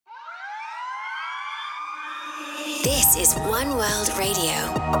This is One World Radio,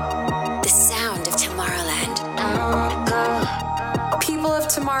 the sound of Tomorrowland. People of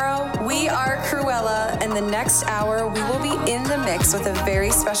tomorrow, we are Cruella, and the next hour we will be in the mix with a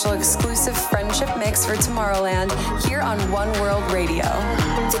very special exclusive friendship mix for Tomorrowland here on One World Radio.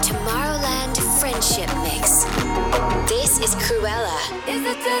 The Tomorrowland Friendship Mix. This is Cruella. Is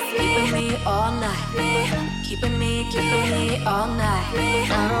it just me all night? Keeping me all night.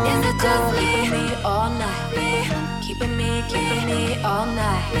 Is it just me all night? Keeping me all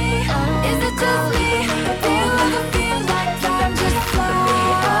night. Is it just me? Feel like time just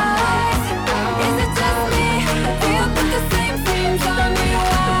flies. Is it just me? Feel like the same seems on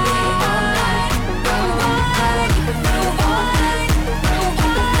rewind. Rewind, rewind,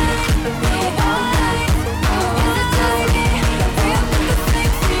 rewind, rewind. Is it just me? Feel like the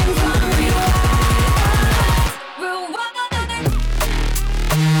same seems on rewind. Rewind.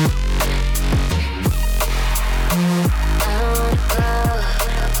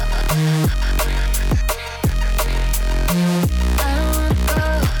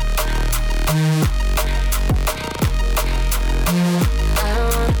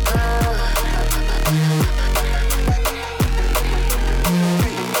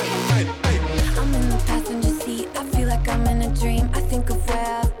 I'm in the passenger seat, I feel like I'm in a dream. I think of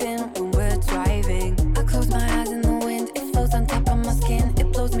where I've been when we're driving. I close my eyes in the wind, it flows on top of my skin.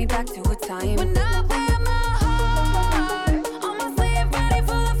 It blows me back to a time when I wear my heart on my sleeve, ready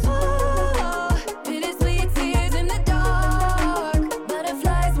for the fall. Bittersweet tears in the dark,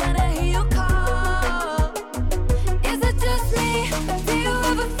 butterflies when I hear you call. Is it just me? Do you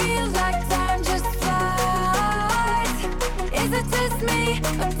ever feel like time just flies? Is it just me?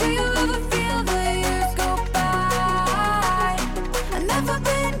 Or do you ever feel the years go by? I've never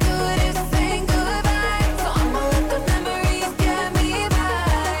been good at saying goodbye, so I'ma let the memories get me by.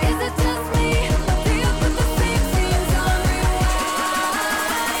 Is it just me? Or do you put the same scenes on rewind?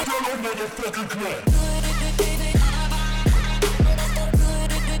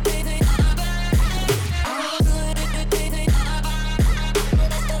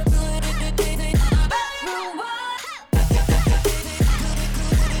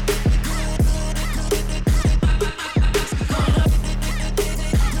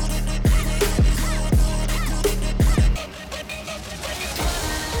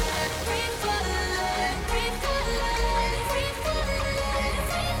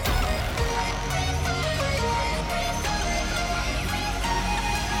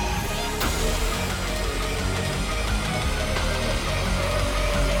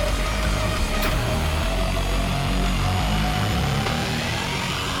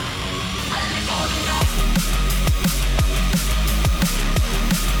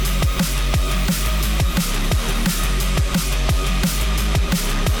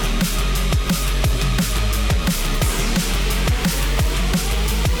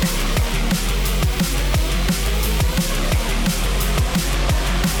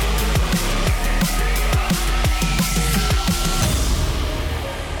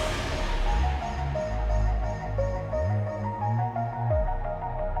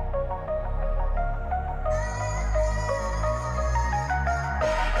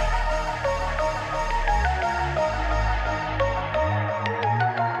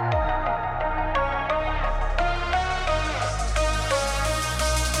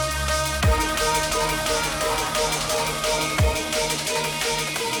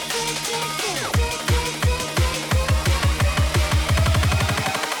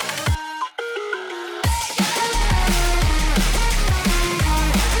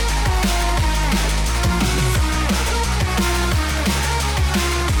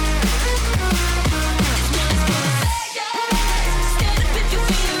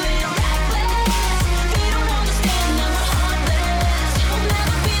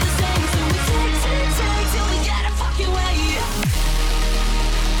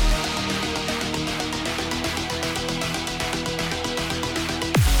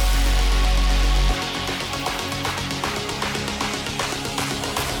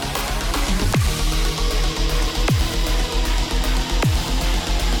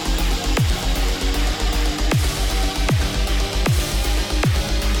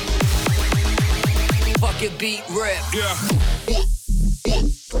 Beat rip. Yeah.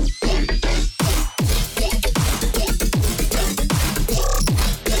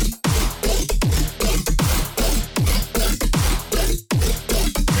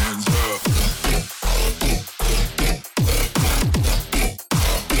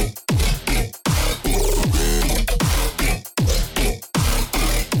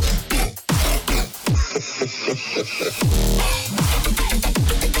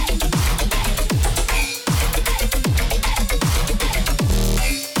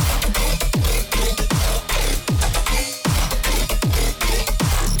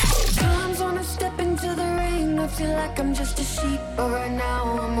 right now,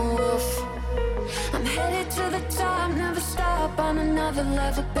 I'm a wolf. I'm headed to the top, never stop on another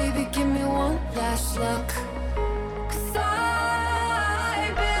level. Baby, give me one last look. 'Cause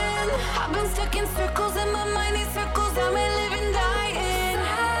I've been stuck in circles in my mind, these circles I'm a living, dying.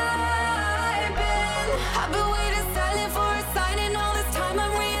 I've been waiting silent for a sign, and all this time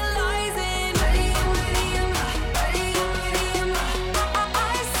I'm realizing. Ready, I'm ready, I'm ready, I'm ready, I'm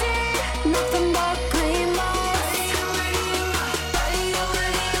I see nothing but green lights. Ready, I'm ready, I'm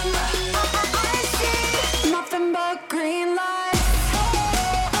ready, I'm I see nothing but green lights.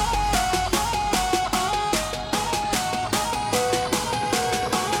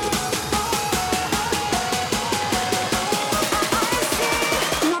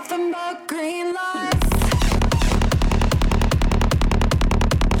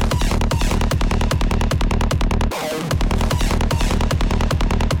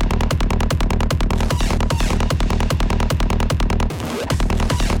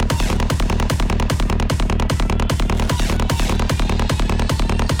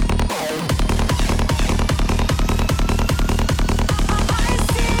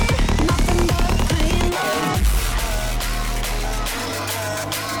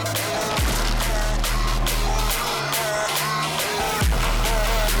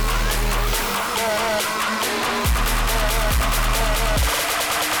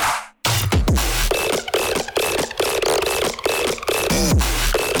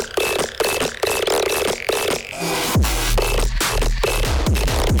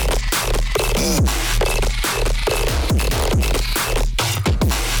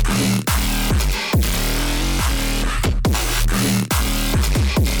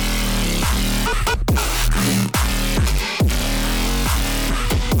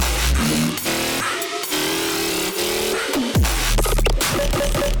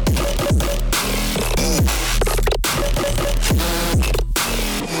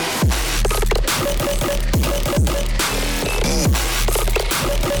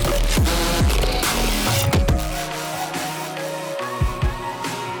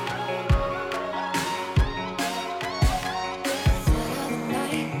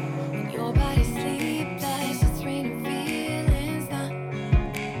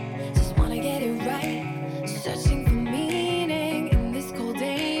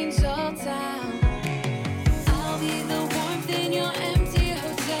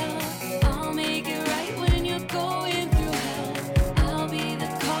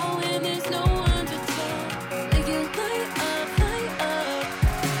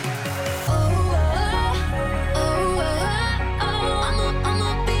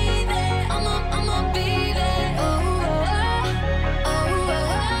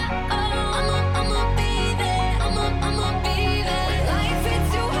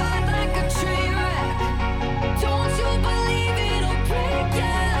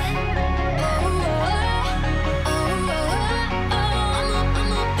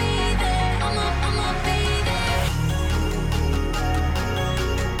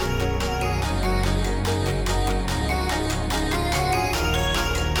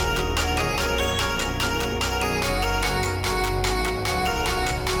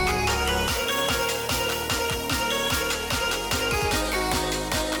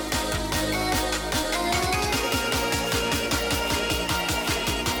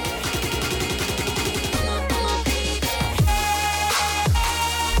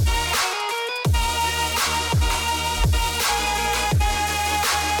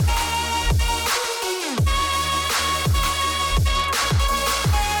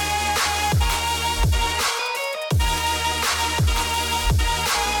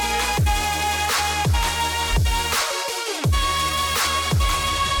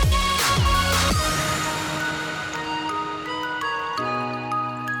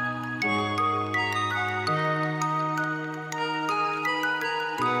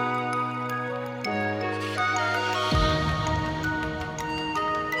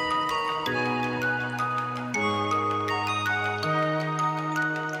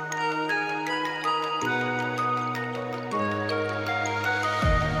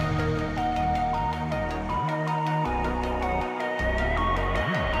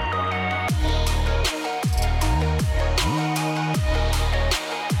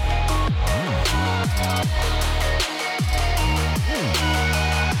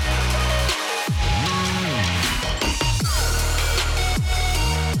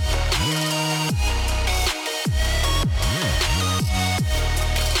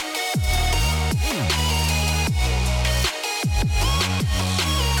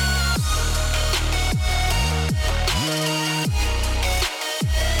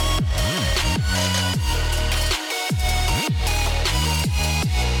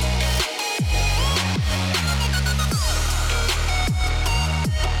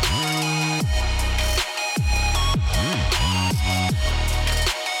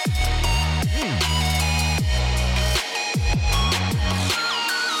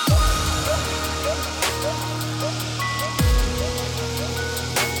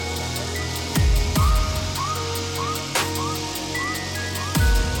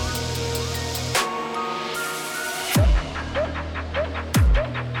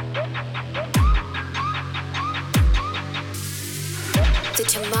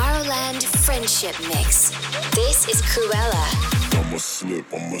 Friendship Mix. This is Cruella. I'ma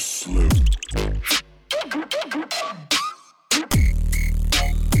slip. I'ma slip.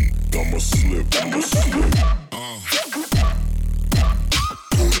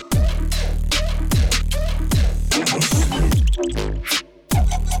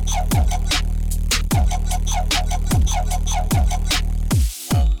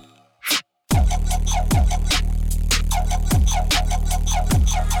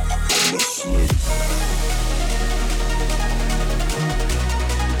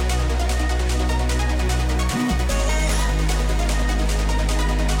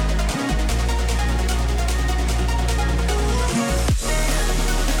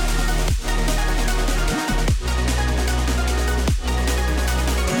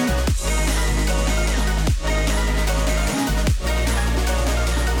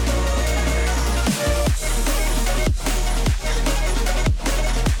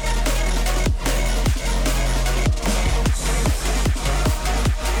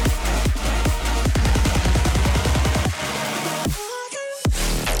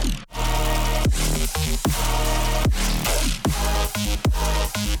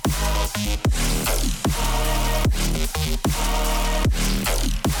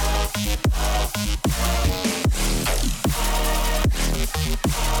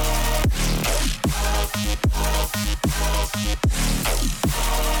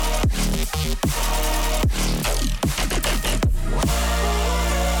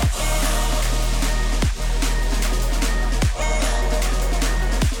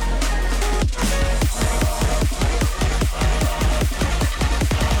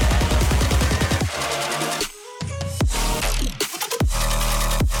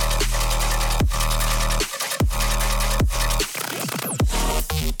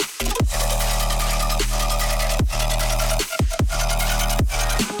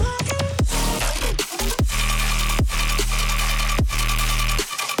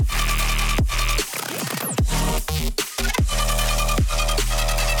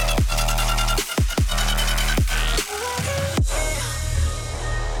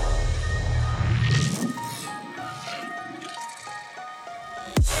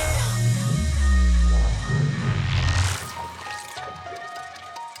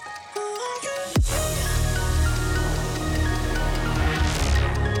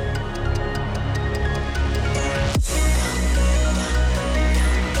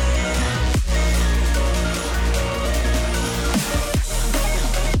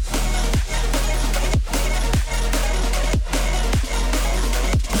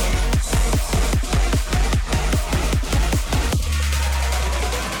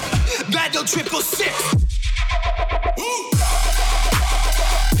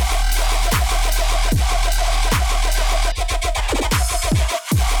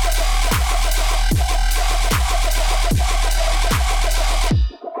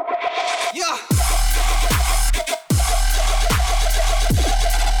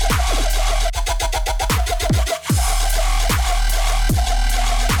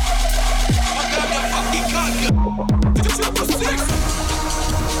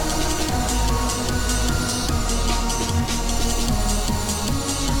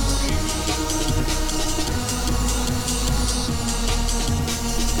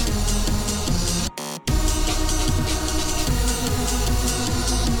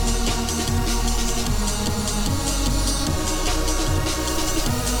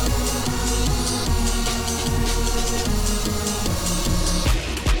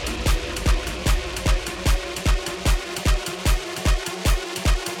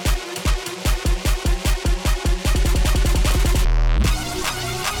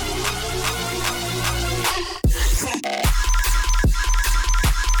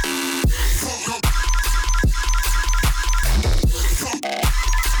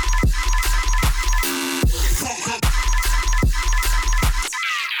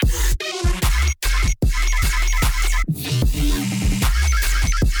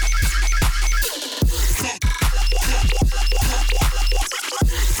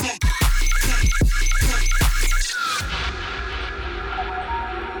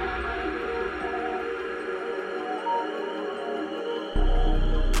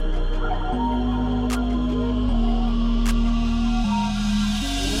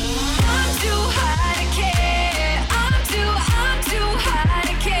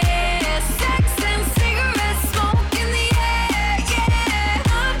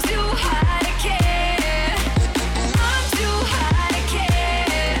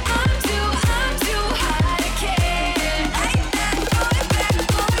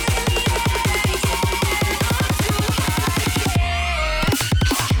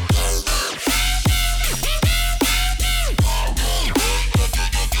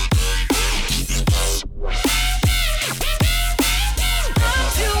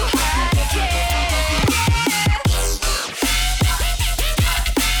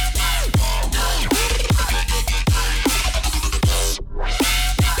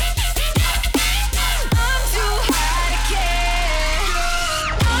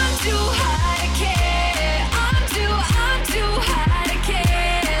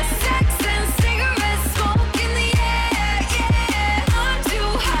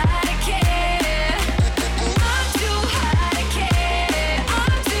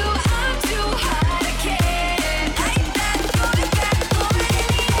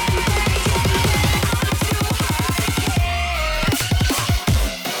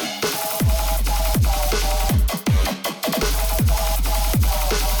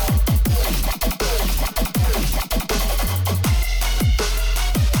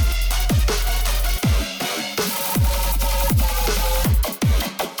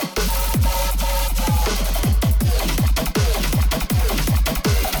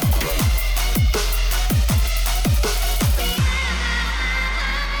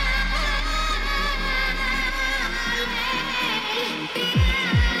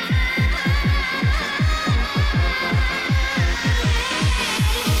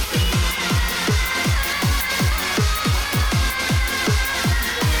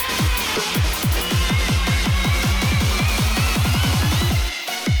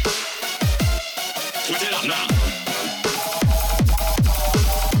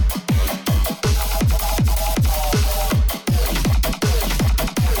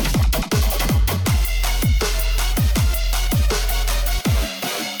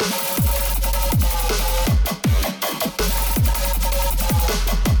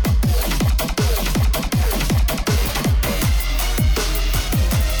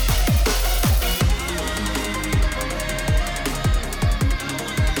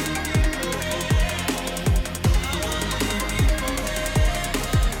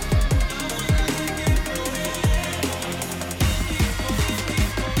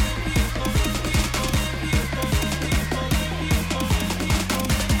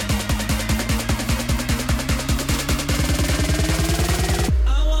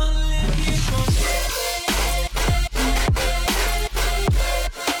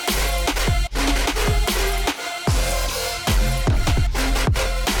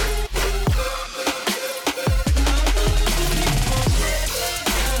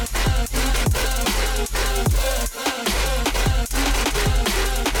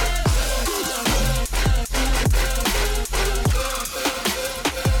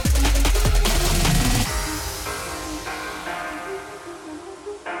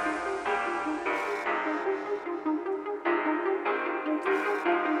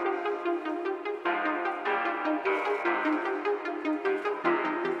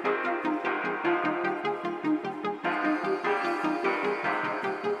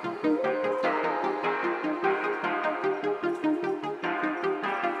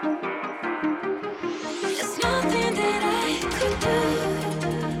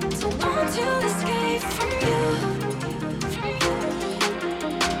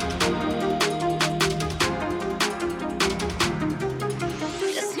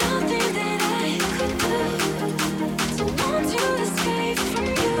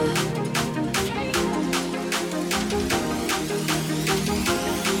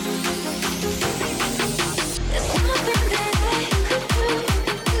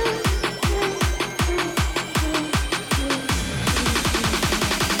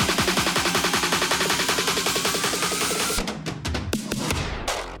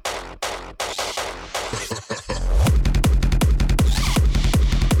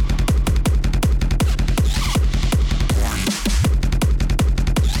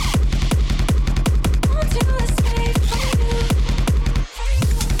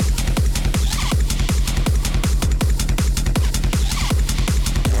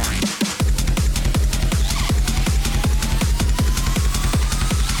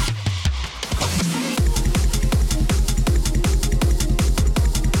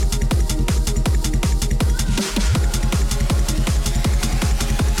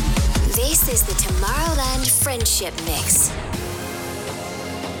 Friendship Mix.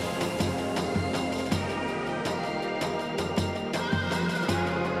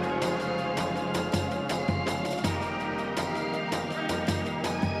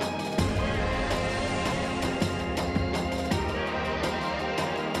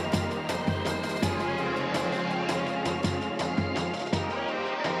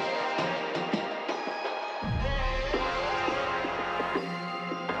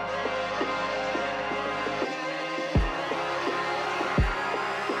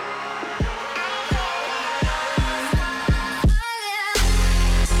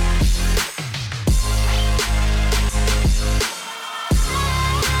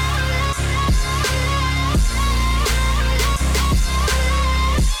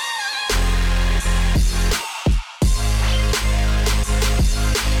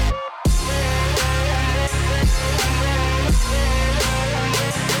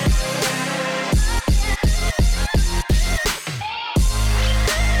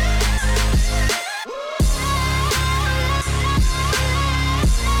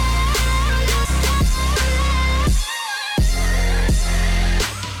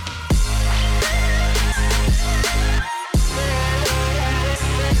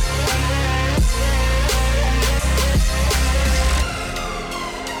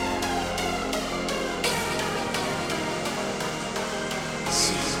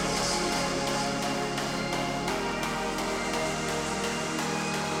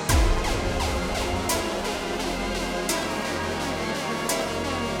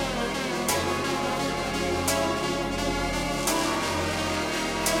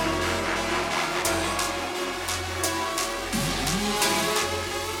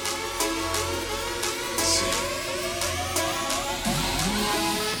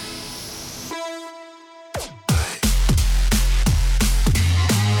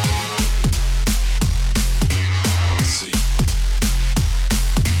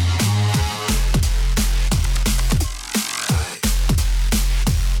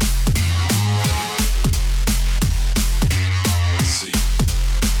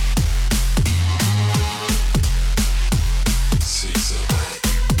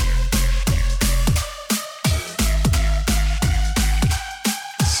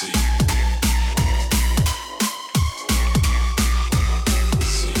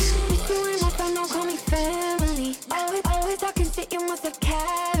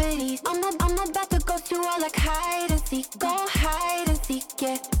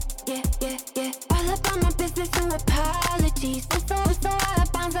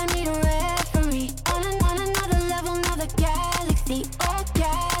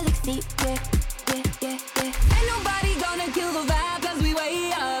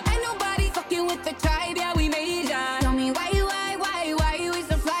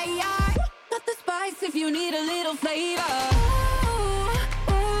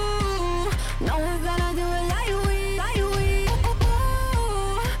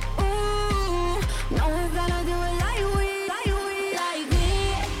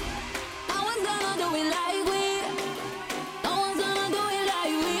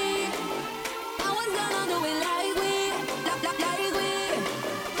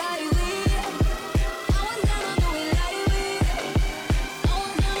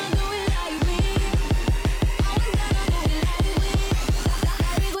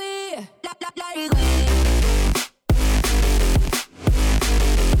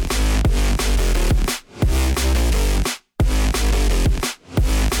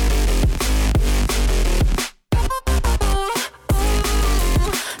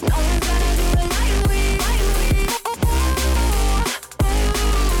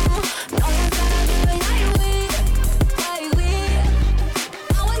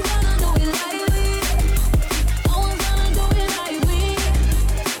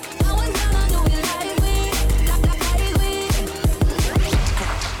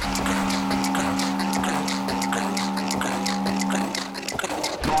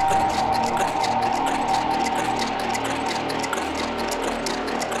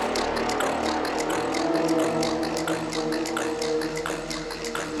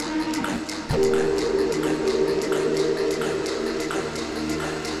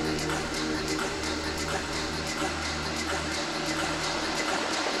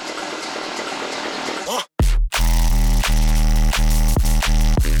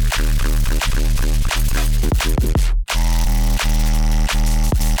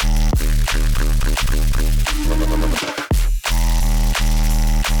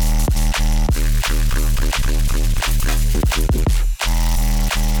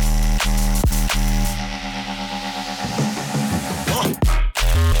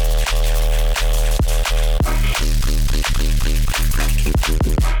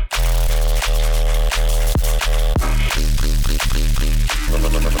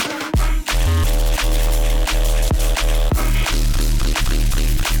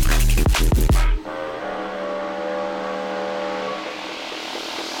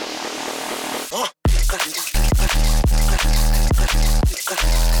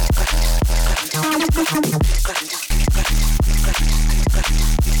 I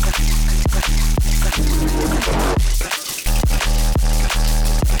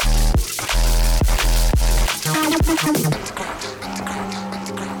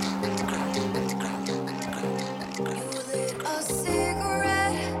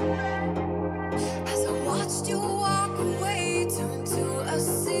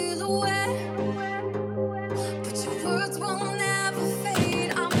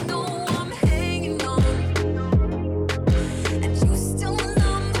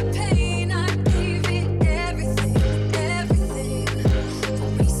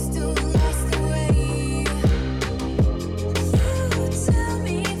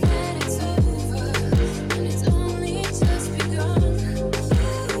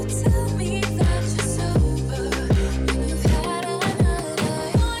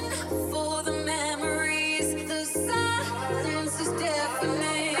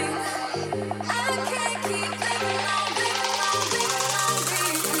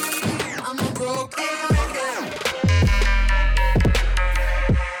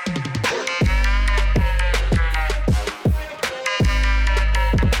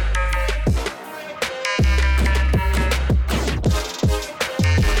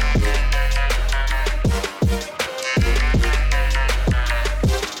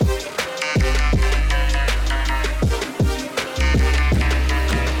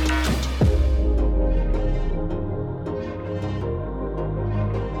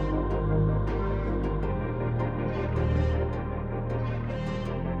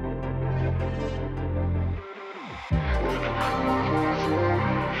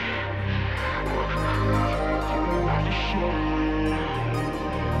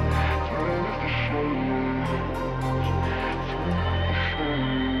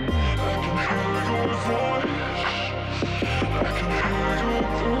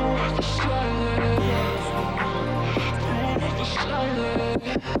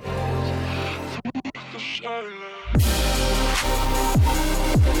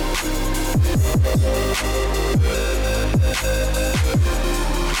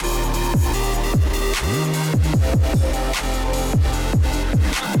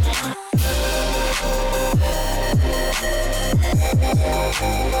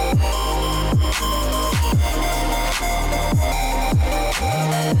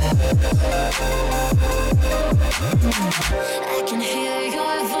can hear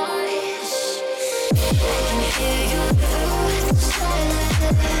your voice. I can hear you through the silence.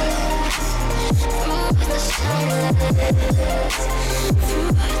 Through the silence.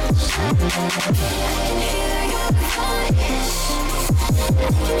 Through the silence. I can hear your voice. I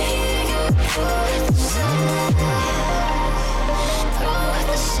can hear you through the silence. Through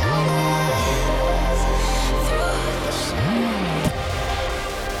the silence. Through the silence.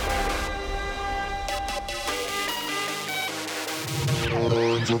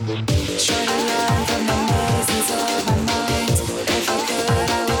 Try to learn from the mazes of my mind. If I could,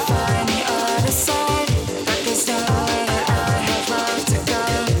 I would find the other side. But there's nowhere that I have love to go.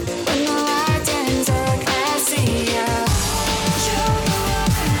 When the light turns dark, I see you. You're the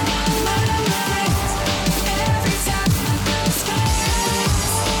one on my mind. Every time I lose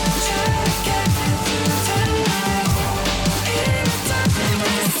focus, try to get through the night. Every time I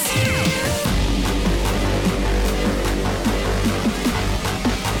see you.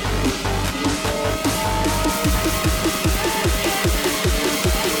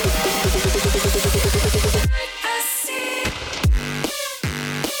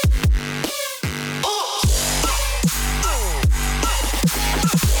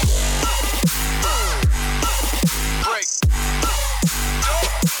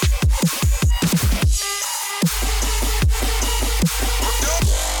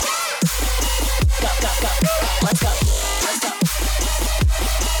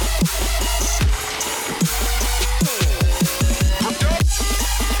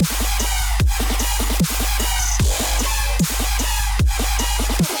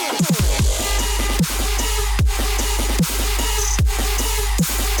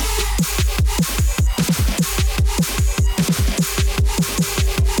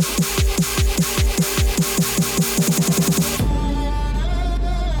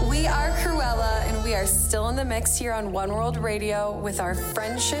 Here on One World Radio with our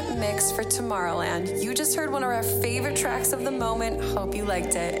friendship mix for Tomorrowland. You just heard one of our favorite tracks of the moment. Hope you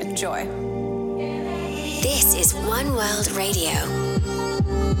liked it. Enjoy. This is One World Radio,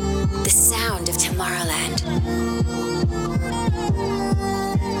 the sound of Tomorrowland.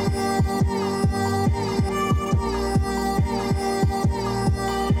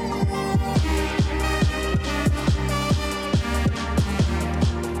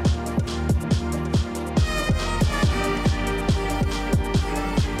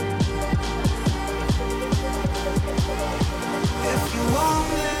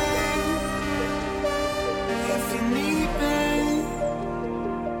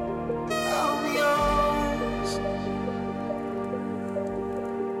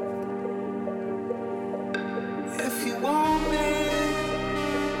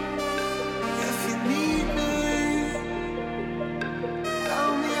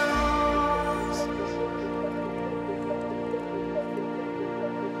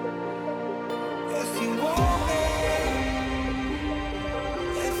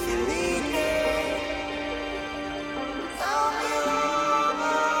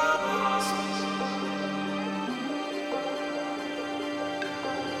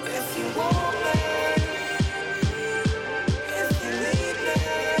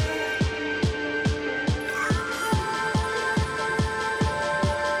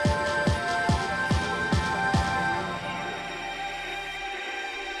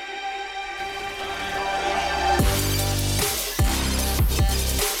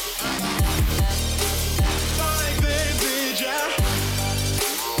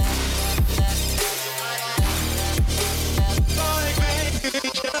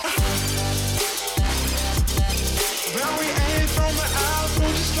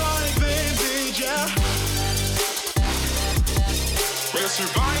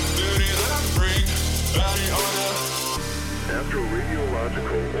 survive the day that I bring. Bounty on a. After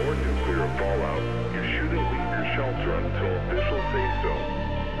radiological or nuclear fallout, you shouldn't leave your shelter until officials say so.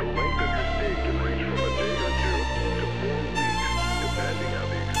 The length of your stay can range from a day or 2 to 4 weeks, depending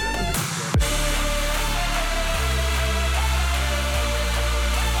on the extent of the contamination.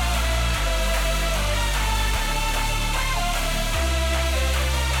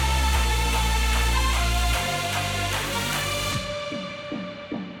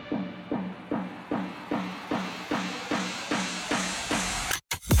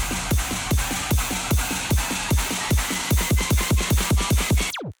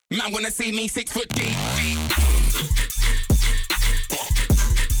 Man wanna see me 6 foot deep.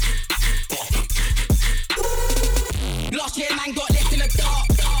 Last year man got left in the dark.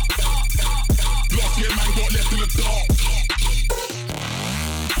 Last year man got left in the dark.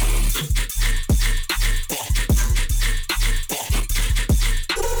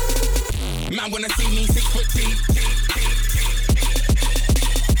 Man wanna see me 6 foot deep.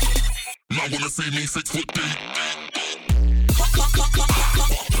 Man wanna see me 6 foot deep.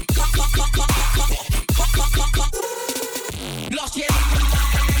 Last year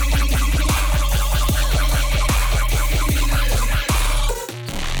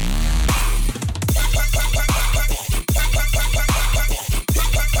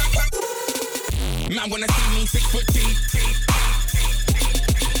man wanna see me 6 foot deep.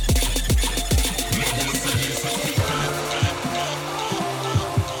 Man wanna see me 6 foot deep.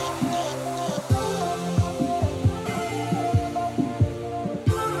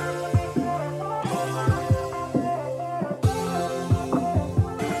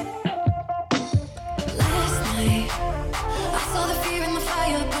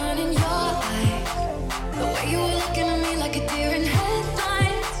 Like a deer in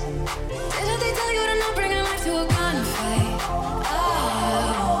headlights. Didn't they tell you to not bring a knife to a gunfight?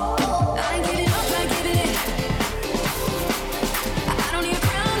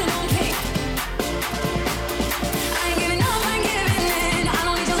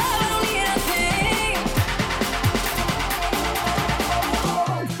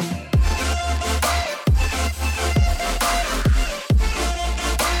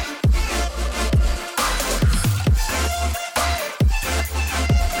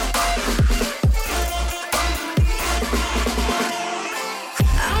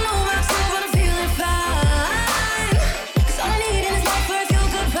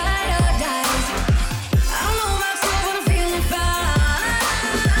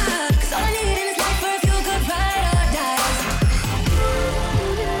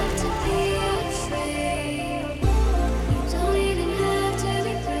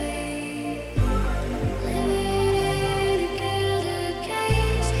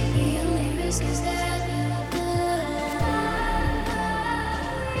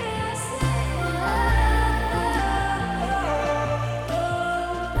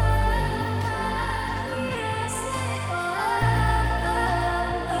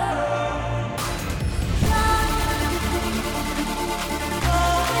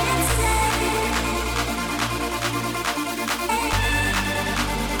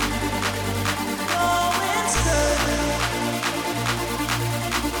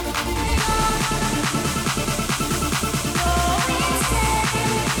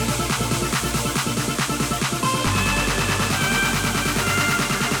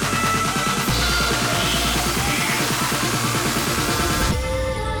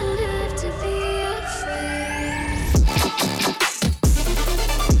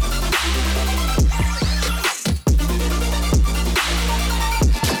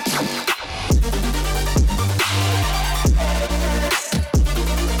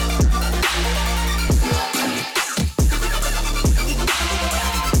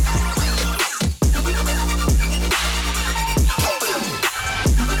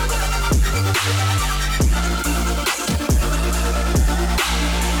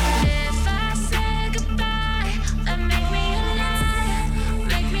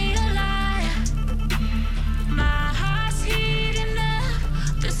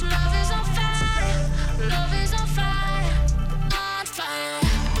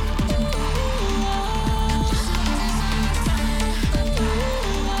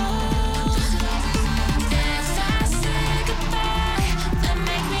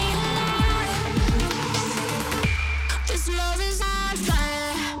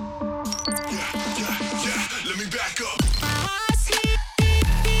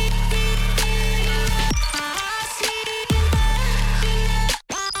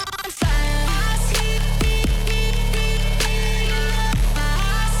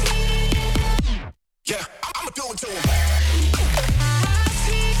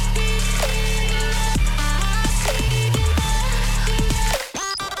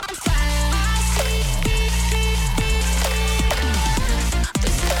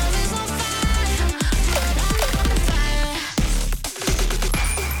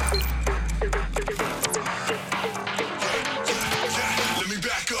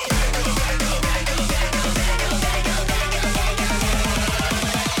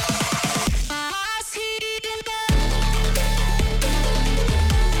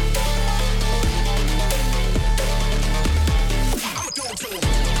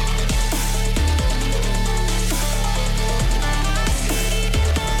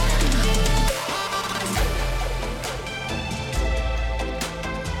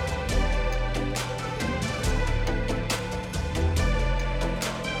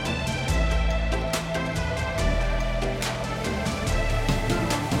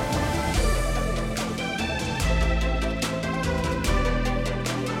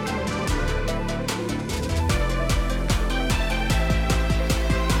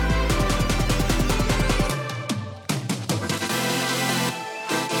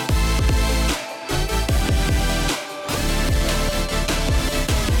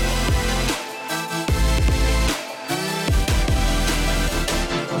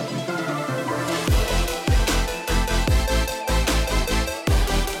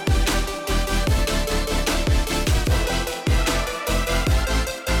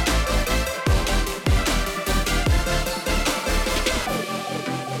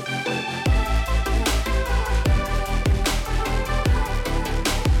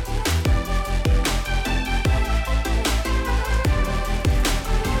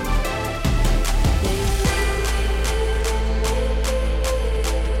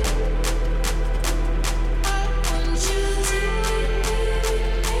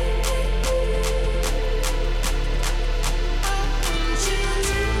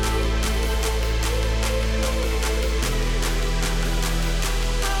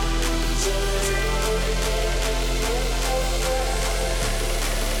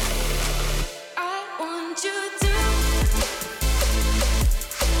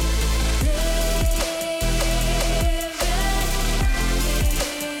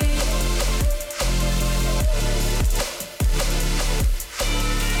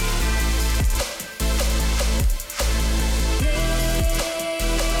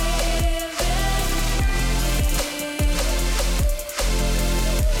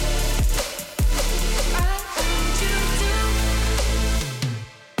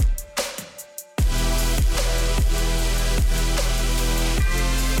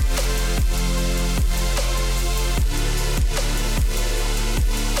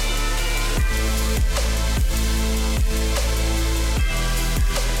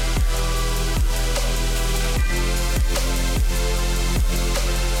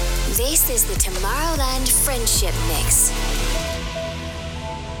 is the Tomorrowland Friendship Mix.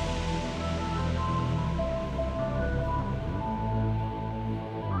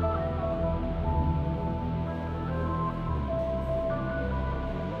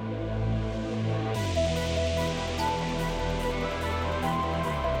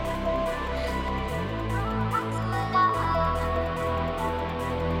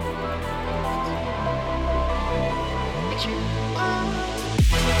 Picture.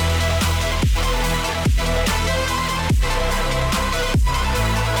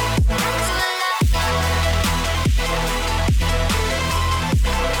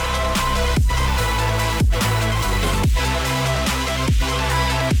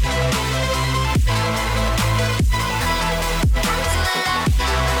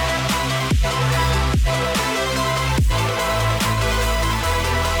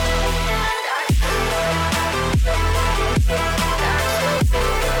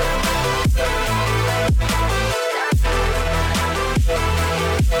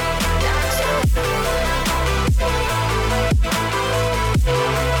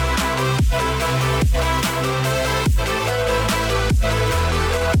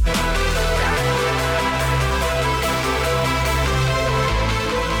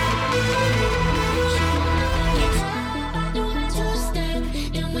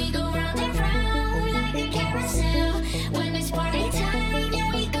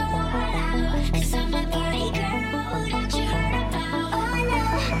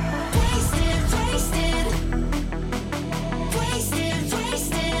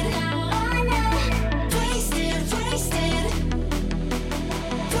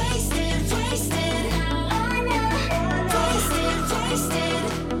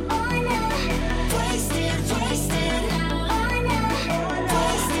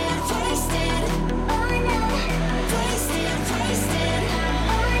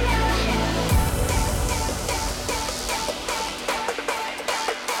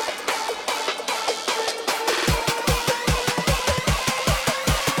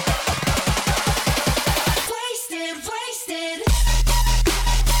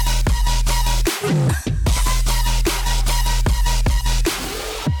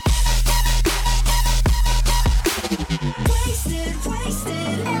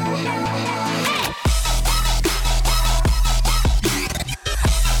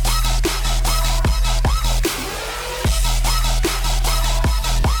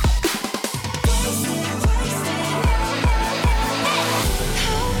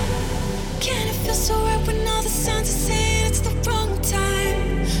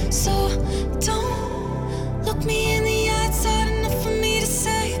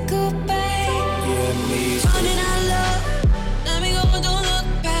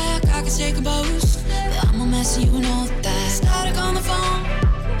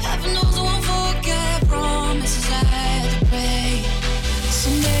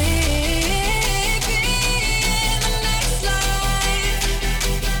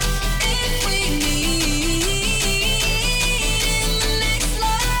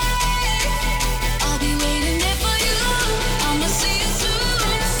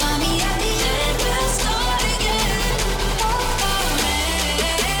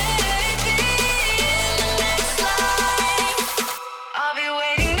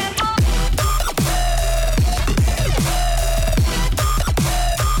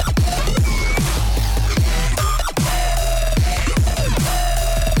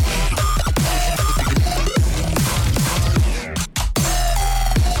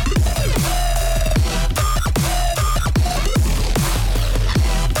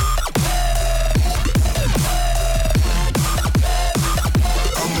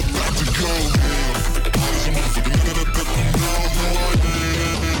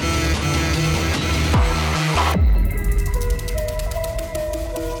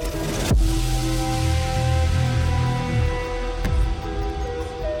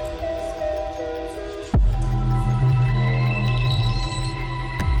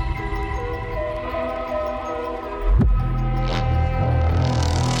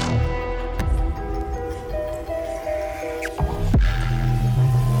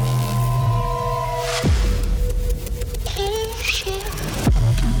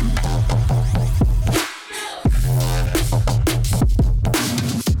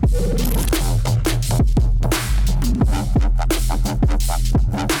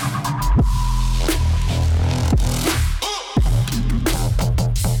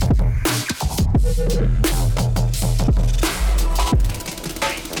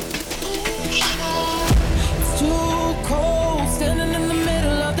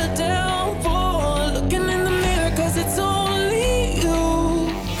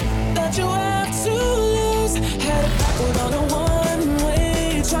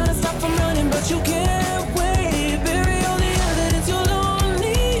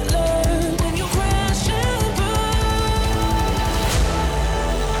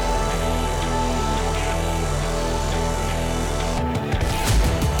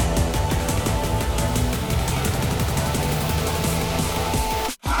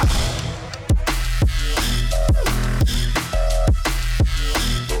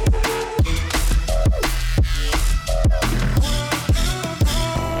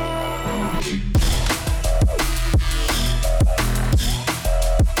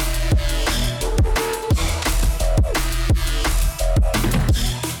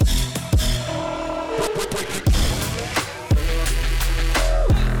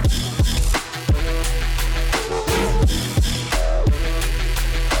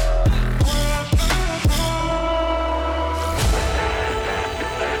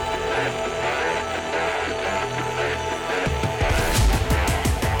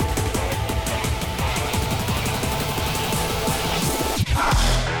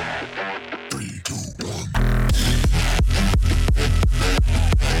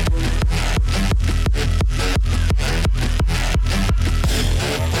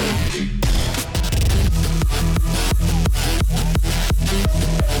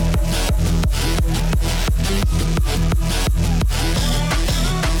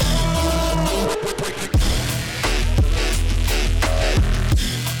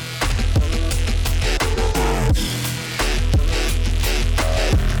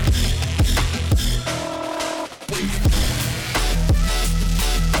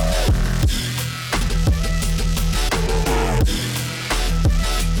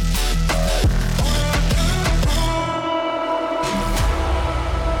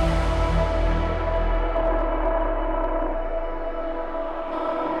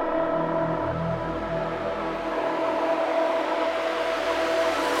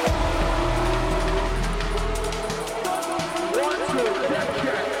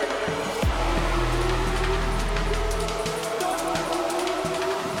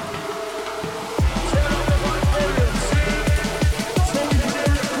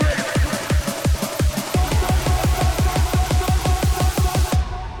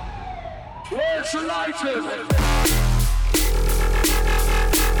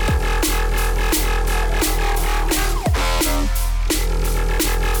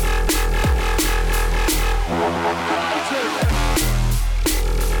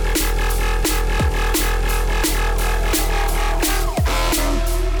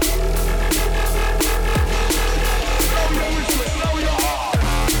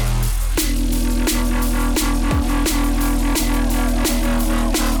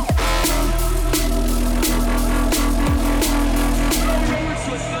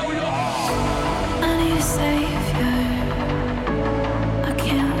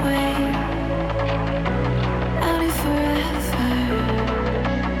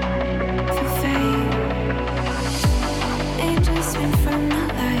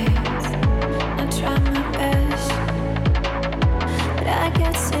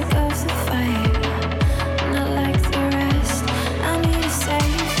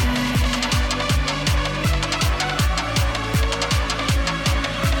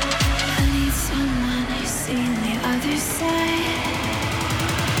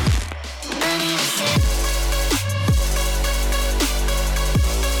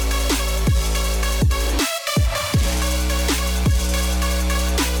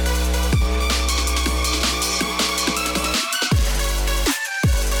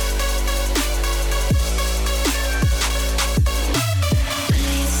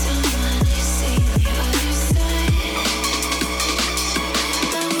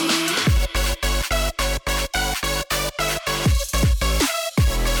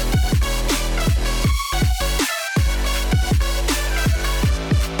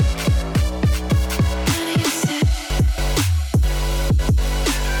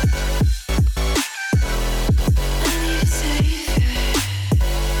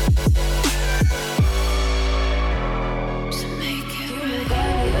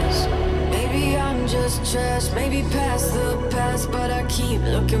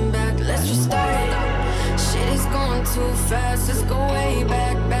 looking back, let's restart it. Shit is going too fast, let's go way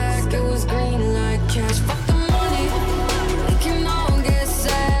back. It was green like cash. Fuck the money, we can all get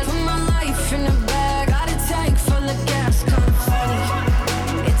sad. Put my life in a bag, got a tank full of gas, kinda funny.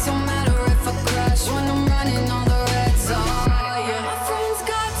 It don't matter if I crash when I'm running on the red zone. Yeah. My friends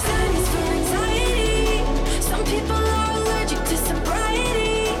got tennis for anxiety. Some people are allergic to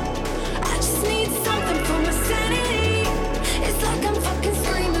sobriety. I just need something for my sanity. It's like I'm fucking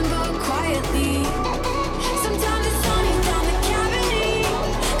screaming but quietly. Sometimes it's sunny down the cavity,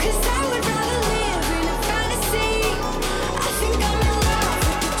 'cause I would rather live in a fantasy. I think I'm in love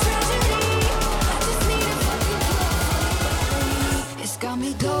with the tragedy. I just need a fucking drug. It's got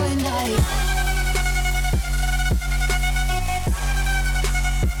me going like.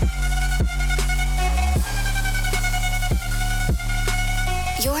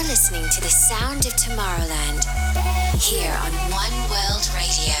 You're listening to the sound of Tomorrowland here on One World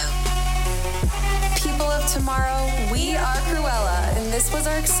Radio. People of tomorrow, we are Cruella, and this was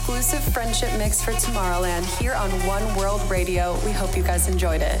our exclusive friendship mix for Tomorrowland here on One World Radio. We hope you guys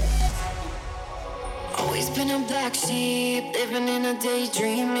enjoyed it. Always been a black sheep, living in a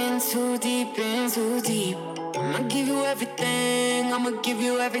daydream, in too deep, in too deep. I'ma give you everything, I'ma give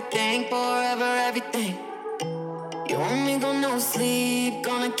you everything, forever everything. You want me, go no sleep,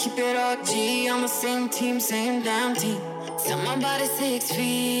 gonna keep it all G, on the same team, same damn team. Till my body 6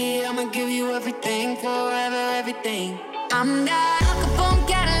 feet, I'ma give you everything, forever everything. I'm that Al Capone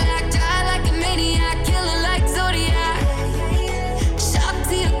Cadillac.